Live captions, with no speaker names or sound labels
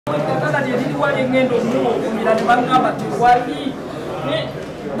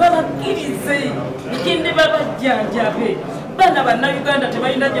Bana bannayuganda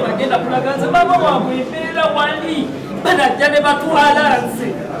tebalina gye bagenda kulaga nze baba waabwe embeera wali banajja ne batwala nze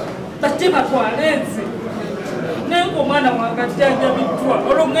bate batwale nze naye ng'omwana wange ajjanjabiddwa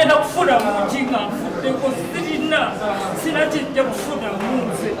olwo ngenda kufuna mungi nga nfuddeko sina kijja kufuna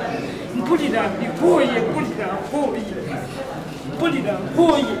munze mpulira mbikooye mpulira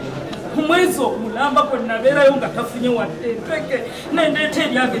nkooye kumwezi okulamba kwe nabeerayo nga tafunye wadde empeke nendeeta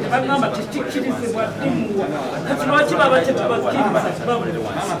eryange ne bagamba tekikkirizibwa ddimuwa kati lwaki baba kyebabakkiriza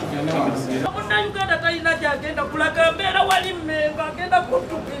munnayuganda talina gyagenda kulaga mbeera wali mmengo agenda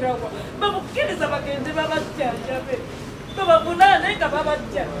kutukirawa bamukkiriza bagende babajjanjabe babavunaane nga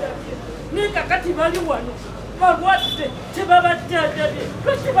babajjanjabye naye kakati bali wano balwadde tebabajjanjabye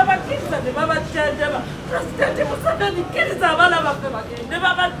lwaki babakkiriza ne babajjanjaba pulezidenti museveni kkiriza abaana baffe bagende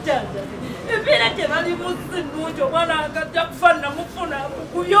babajjanjabye embeera gye balimu si nnungi omwana agajja kufaanana mufuna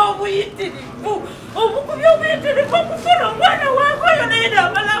obukubi obuyitirivu okufuna omwana wange oyo naye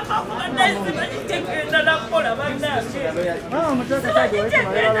nabalamba kubanaisiba kitegenda nakukola bannange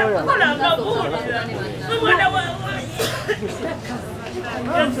sibakitegenda kukola ngabuulira omwana wange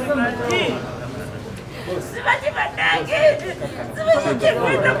sibaji banange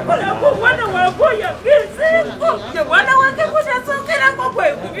sibakitegenda kukolako omwana wange oyo agezeeko ye mwana wange kutasookerako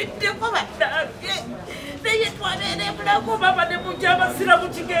gwekubiddeko bannange naye twabeera ebulago baba ne mujja abasira mu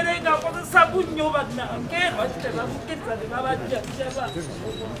kigere nga akozesa bunnyo bannange lwaki tebamukkiriza ne babajjajjaba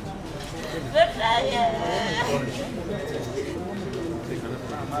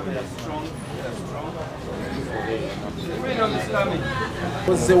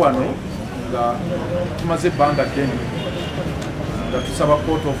kozze wano nga tumaze ebbanga ddene nga tusaba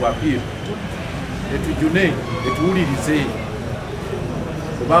court of appeal etujune etuwulirize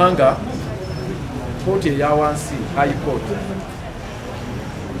kubanga kooti eya wansi high court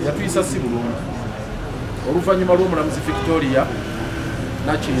yatuyisa si bulungi oluvannyuma lw'omulamuzi Victoria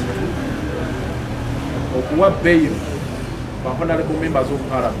Nakintu okuwa bail ba honorable members of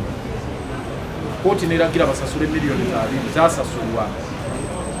parliament kooti neragira basasule miliyoni 2 zasasulwa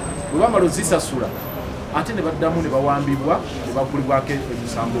bwe bamala ozisasula ate ne baddamu ne bawambibwa ne bagulibwako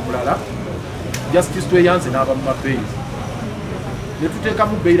emisango mulala justice tweyanze n'aba mu mabeiri ne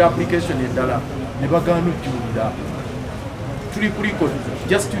tuteekamu bail application endala ne bagaana ojjulira tuli kuliko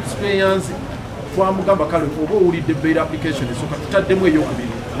justice tweyanze twamugamba kale oba owulidde bail application esooka tutaddemu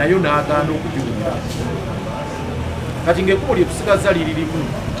eyokubiri nayo n'agaana okujulira kati ng'ekkubo lye tusigaza liri limu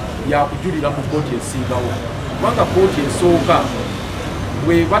yakujulira mu kooti esingawo kubanga kooti esooka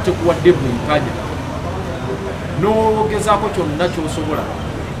bwe batekuwadde bwenkanya n'ogezaako kyonna ky'osobola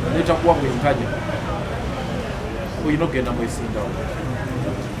n'etakuwa bwenkanya olina okugenda mwesingawo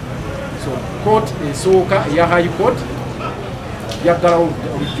so court esooka eya high court yaggalawo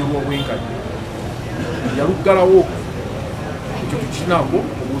olujjo lw'obwenkanya yaluggalawo ekyo tukinako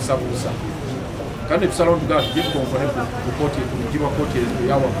obuusabuusa kandi tusalawo tugaa tugyetukonkone ku kooti ekulugirwa kooti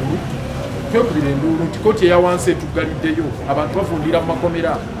eya waggulu twekubira enduulu nti kooti eya wansi etuggaliddeyo abantu bavundira mu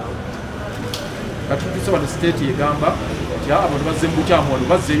makomera kati tusaba ne siteeti egamba nti abantu bazze mu bukyamu wano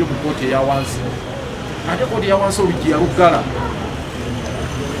bazzeeyo mu kooti eya wansi ate kooti eya wansi oluggi yaluggala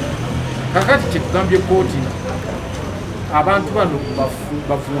kakati kyetugambye kooti abantu bano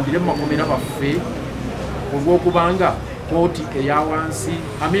bavundire mu makomera baffe olw'okubanga kooti eya wansi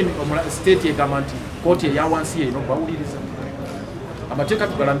siteeti egamba nti kooti eya wansi yeino bawuliriza amateeka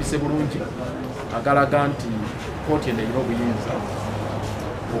tugalambise bulungi agalaga nti kooti eno erina obuyinza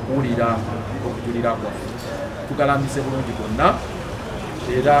okuwulira okujulira kwaffe tugalambise bulungi bonna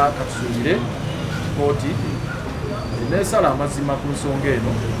era katusuubire kooti eneesala amazima ku nsonga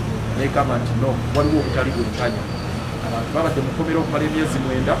eno negamba nti no waliwo obutali bwenkanya abantu babadde mukomera okumala emyezi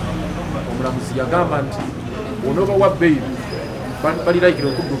 9 omulamuzi yagamba nti onooba wa bail baliraikira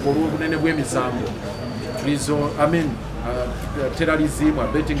okudduka olw'obunene bw'emisango terrorism,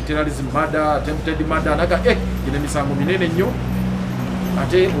 abetting terrorism, murder, attempted murder, naga gine misango minene nnyo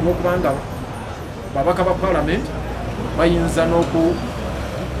ate olw'okubanga babaka ba parliament bayinza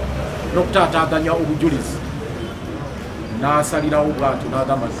n'okutaataaganya obujulizi n'asalirawo bw'atyo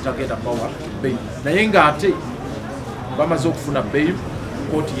n'agamba nti tagenda bawa bail naye ng'ate bamaze okufuna bail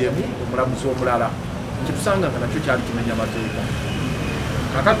kooti y'emu omulamuzi omulala kyetusanga nga nakyo kyali kimenya mateeka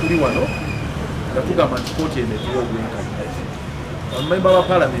kaka tuli wano nga tugamba nti kooti eno etuwa obwenkanya bamemba ba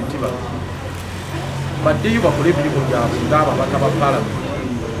palamenti baddeyo bakole emirimu gyabwe ng'ababaka ba palamenti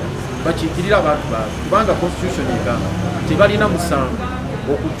bakiikirira abantu baabwe kubanga constitution egamba tebalina musango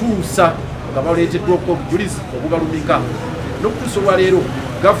okutuusa nga baleeteddwako obujulizi obubalumika n'okutuusa olwaleero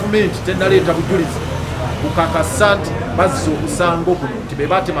gavumenti tennaleeta bujulizi bukakasa nti bazze omusango guno nti be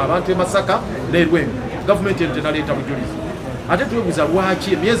baatema abantu e Masaka n'Erwengo. Gavumenti eno tennaleeta bujulizi. Ate twebuuza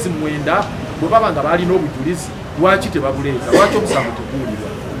lwaki emyezi 9 bwe baba nga baalina obujulizi lwaki tebabuleeta, lwaki omusango teguwulirwa?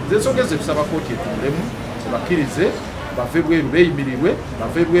 Nze ensonga ezo tusaba kooti etuulemu bakkirize bave bweru beeyimirirwe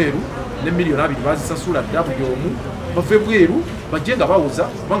bave bweru ne miliyoni 2 bazisasula dda buli omu bave bweru bajje nga bawuza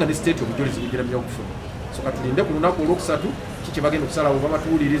kubanga ne state obujulizi bugiramya okufuna. So katulinde ku lunaku olwokusatu kiki bagenda okusalawo oba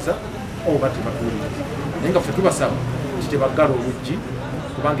batuwuliriza oba tebatuwuliriza. Naye nga ffe tubasaba nti tebaggala oluggi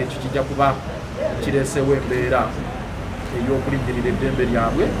kubanga ekyo kijja kuba kireesewo embeera ey'okulinnyirira eddembe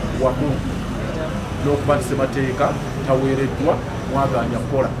lyabwe wamu n'okuba nti ssemateeka taweereddwa mwaganya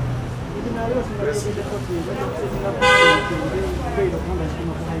kukola.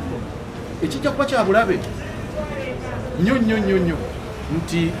 Ekijja kuba kya bulabe nnyo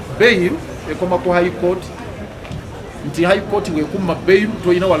nti bail ekoma ku high court, nti high court weekumma bail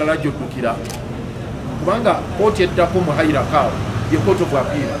tolina walala gy'oddukira kubanga kooti eddako mu hayirakaawo ye court of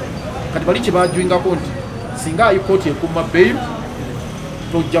appeal. Kati bali kye bajwingako nti singa high court ekumma bail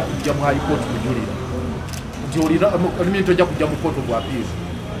tojja kujja mu high court kujulira, nti olina tojja kujja mu court of appeal,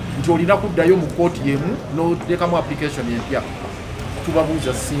 nti olina kuddayo mu kooti yemu n'oteekamu application empya.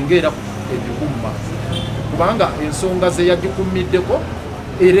 Tubabuuza singa era egikumma kubanga ensonga ze yagikumiddeko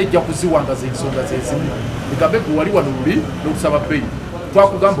era ejja kuziwangaza ensonga ze zimu. Egambe gwe wali wano luli n'okusaba bail,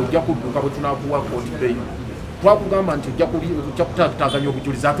 twakugamba ojja kudduka bwe tunaakuwa kooti bail, twakugamba nti ojja kutaataganya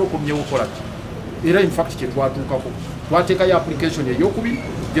obujulizi ate okomyewo kola ki? Era in fact kye twatuukako twateekayo application ey'okubiri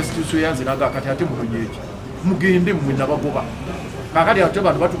justice yanze naga kati ate munonye eki mugende mmwe nabagoba kakati ate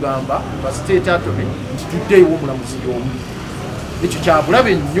bantu batugamba ba state attorney nti tuddeewo omulamuzi y'omu. Ekyo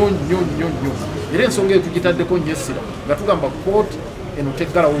kyabulabe nnyo era ensonga eyo tugitaddeko nnyo essira nga tugamba kooti eno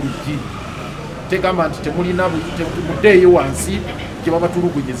teggalawo luggi, tegamba nti temuddeeyo wansi gye baba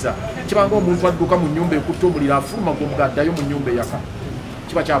tulugunyiza. Kibanga omuntu adduka mu nnyumba ekutta omuliro afuluma gwomugaddayo mu nnyumba eyaka,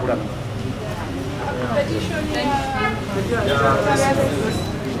 kiba kyabulabe.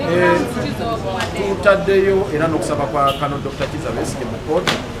 Tutaddeyo era n'okusaba kwa Kano Dr. Kiza Besigye mu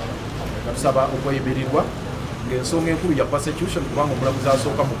kooti nga tusaba okweyimirirwa ng'ensonga enkulu ya persecution kubanga omulamuzi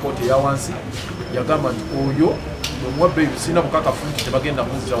asooka mu kooti eya wansi yagamba nti oyo omuwa bail sina bukakafu nti tebagenda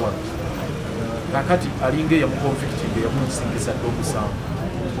muzza wano. Kakati alinga eyamukonfecting eyamunsingisa dde omusango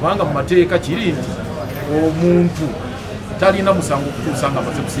kubanga mu mateeka kiri nti omuntu talina musango okutuusa nga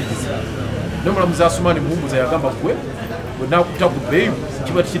amaze kusingiza. N'omulamuzi Asumani Muhumuza yagamba gwe bwenaakutta ku bail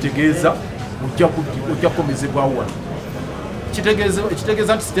kiba tikitegeeza ojja kukomezebwawo wano.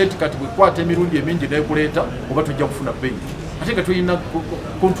 Ekitegeeza nti state kati bwekwata emirundi emingi n'ekuleeta oba tojja kufuna bail. Ate nga tulina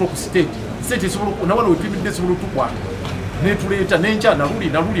control ku state nawala wetuyimidde esobola otukwata netuleeta nenkya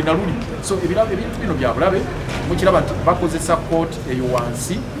naluli. So ebintu bino bya bulabe mukiraba nti bakozesa kooti eyo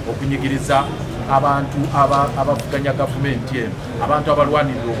wansi okunyigiriza abantu abavuganya gavumenti eno, abantu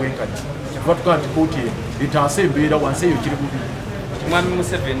abalwanirira obwenkanya. Kyatuba tugaa nti kooti eno etaasa embeera wansi eyo kiri bubi. Mwami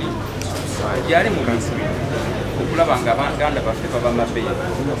Museveni yali mu bintu okulaba nga baganda baffe baba mabeyi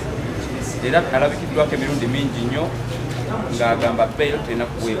era alabikiddwako emirundi mingi nnyo ng'agamba bail terina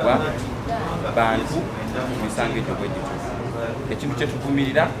kuweebwa bantu mu misango egyo bwe gityo. Ekintu kye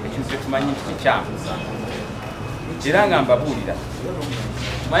tuvumirira, ekintu kye tumanyi nti kikyamu era nga mbabuulira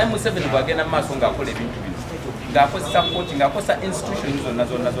Mwami Museveni bw'agenda mu maaso ng'akola ebintu bino ng'akozesa kooti ng'akozesa institution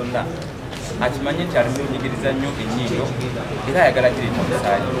zonna akimanyi nti ali mu kunyigiriza nnyo ennyindo era ayagala kireeta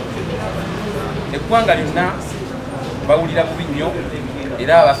omusaayi. Eggwanga lyonna bawulira bubi nnyo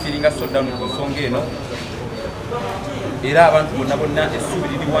era abafiiringa sodown ku nsonga eno era abantu bonna essuubi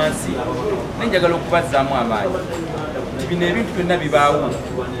liri wansi. Nenjagala okubazzaamu amaanyi nti bino ebintu byonna bibaawo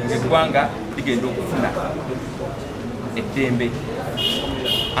ng'eggwanga ligenda okufuna eddembe.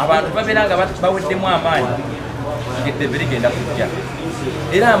 Abantu babeera nga baweddemu amaanyi ng'eddembe ligenda kujja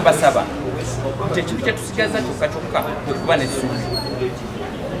era mbasaba nti ekintu kye tusigaza kyokka okuba n'essuubi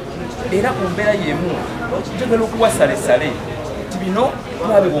era ku mbeera y'emu njagala okuwa salesale nti bino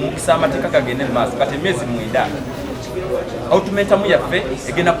twabibwa omukisa amateeka gagende mu maaso kati emyezi 9 autumentamu yaffe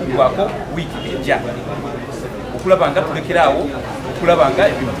egenda kuggwako wiiki ejja okulaba nga tulekeraawo okulaba nga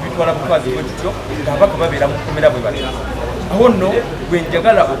ebintu bitwala butwazi bwe tutyo ng'abaka babeera mu kukomera bwe bati. Awo nno gwe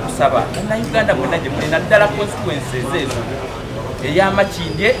njagala okusaba bannayuganda bonna gye muli naddala constituences ezo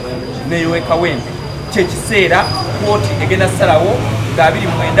ey'Amakindye n'ey'Ekawempe kyekiseera kooti egenda ssalawo nga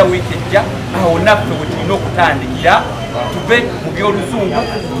 29 wiiki ejja. Awo naffe bwe tulina okutandikira tuve mu by'oluzungu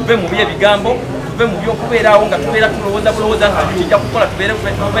tuve mu by'ebigambo tuve mu by'okubeeraawo nga tubeera tulowooza nti kijja kukola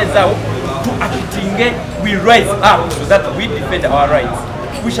tubeezaawo to acting we rise up so that we defend our rights.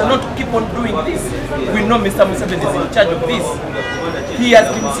 We shall not keep on doing this. We know Mr. Museveni is in charge of this. He has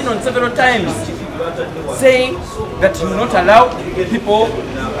been seen on several times saying that he will not allow people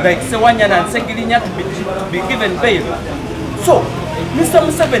like Ssegirinya and Ssegirinya to be given bail. So, Mr.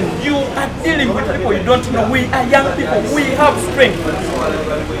 Museveni, you are dealing with people you don't know. We are young people. We have strength.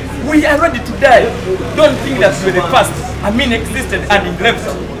 We are ready to die. Don't think that we're the first. Amin existed and he left.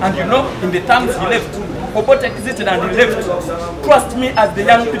 And you know, in the times he left, Obote existed and he left. Trust me as the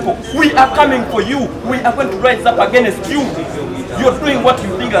young people. We are coming for you. We are going to rise up against you. You're doing what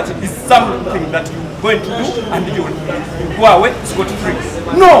you think that is something that you're going to do and you go away scot-free.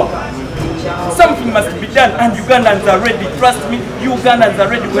 No! Something must be done and Ugandans are ready. Trust me, Ugandans are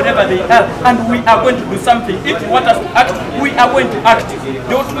ready wherever they are and we are going to do something. If you want us to act, we are going to act.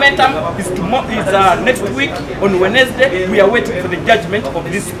 The ultimatum is next week on Wednesday. We are waiting for the judgment of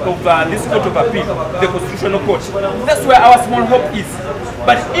this Court of Appeal, the Constitutional Court. That's where our small hope is.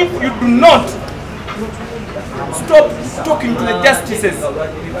 But if you do not stop talking to the justices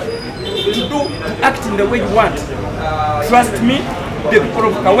to act in the way you want, trust me, the people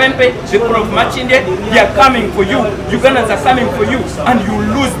of Kawempe, the people of Machinde, they are coming for you. Ugandans are coming for you, and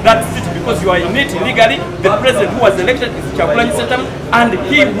you lose that seat because you are in it illegally. The president who was elected is Kyagulanyi Ssentamu, and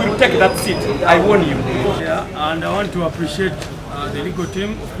he will take that seat. I warn you. Yeah, and I want to appreciate the legal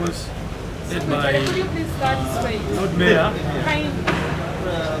team, of course, led by Lord Mayor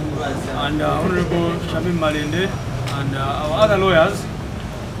and Honorable Shamim Malende and our other lawyers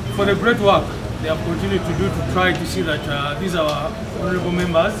for the great work they have continued to do to try to see that these our honorable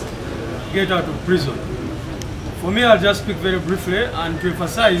members get out of prison. For me, I'll just speak very briefly and to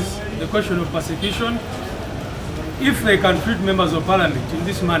emphasize the question of persecution. If they can treat members of parliament in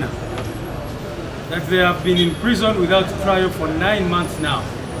this manner, that they have been in prison without trial for 9 months now,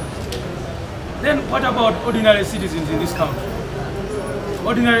 then what about ordinary citizens in this country?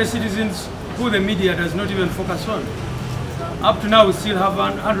 Ordinary citizens who the media does not even focus on. Up to now, we still have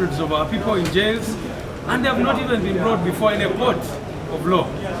hundreds of our people in jails, and they have not even been brought before any court of law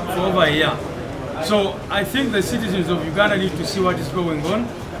for over a year. So I think the citizens of Uganda need to see what is going on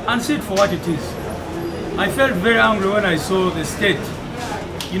and see it for what it is. I felt very angry when I saw the state,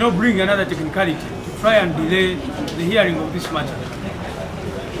 bring another technicality to try and delay the hearing of this matter.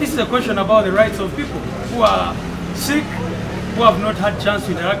 This is a question about the rights of people who are sick, who have not had a chance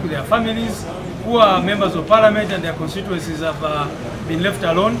to interact with their families, who are members of parliament and their constituencies have been left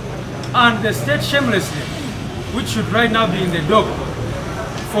alone, and the state shamelessly, which should right now be in the dock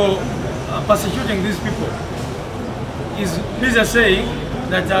for persecuting these people, is busy saying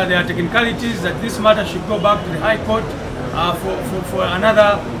that there are technicalities, that this matter should go back to the High Court for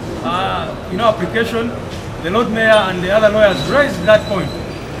another application. The Lord Mayor and the other lawyers raised that point,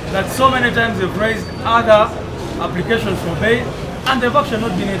 that so many times they've raised other applications for bail and they've actually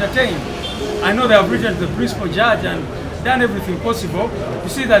not been entertained. I know they have written to the principal judge and done everything possible to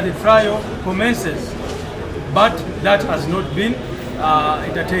see that the trial commences, but that has not been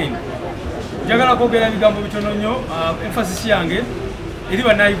entertained. Njagala kwogera ebigambo bitono nnyo, emphasis yange eri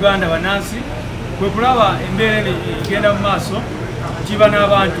bannayuganda bannansi kwe kulaba embeera egenda mu maaso nti bano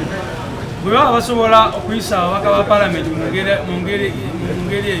abantu bwe baba basobola okuyisa ababaka ba palamenti mu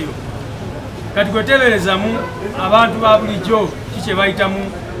ngeri eyo, kati kweteeberezamu abantu ba bulijjo kikye bayitamu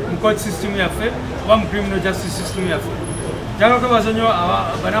mu court system yaffe oba mu criminal justice system yaffe. Njagala okwebaza nnyo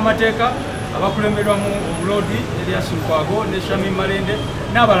bannamateeka abakulemberwa mu Omuloodi Erias Lukwago ne Shamim Malende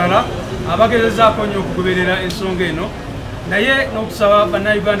n'abalala abagezezaako nnyo okugoberera ensonga eno, naye n'okusaba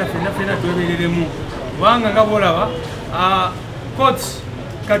bannayuganda ffenna twebereremu, kubanga nga bw'olaba courts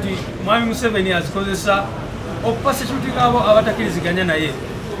kati Mwami Museveni azikozesa okupasitutika abo abatakkiriziganya naye.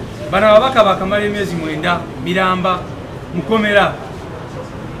 Bano ababaka bakamala emyezi 9 Miramba, Mukomeera,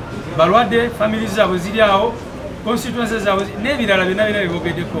 balwadde, family zaabwe ziri awo, constituencies zaabwe n'ebirala byonna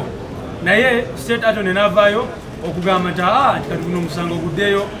byogeddeko, naye state attorney n'avaayo okugamba nti kati guno omusango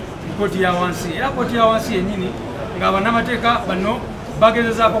guddeeyo mu kooti ya wansi. Era kooti ya wansi yennyini nga bannamateeka bano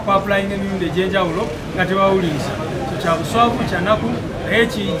bagezezaako okuapulayinga emirundi egy'enjawulo nga tebawuliriza. Kya buswavu kya nnaku, naye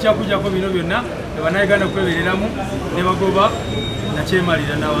kijja kujjako bino byonna bannayuganda kwebereramu ne bagoba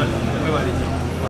nakyemalira n'abantu. Mwebalejja.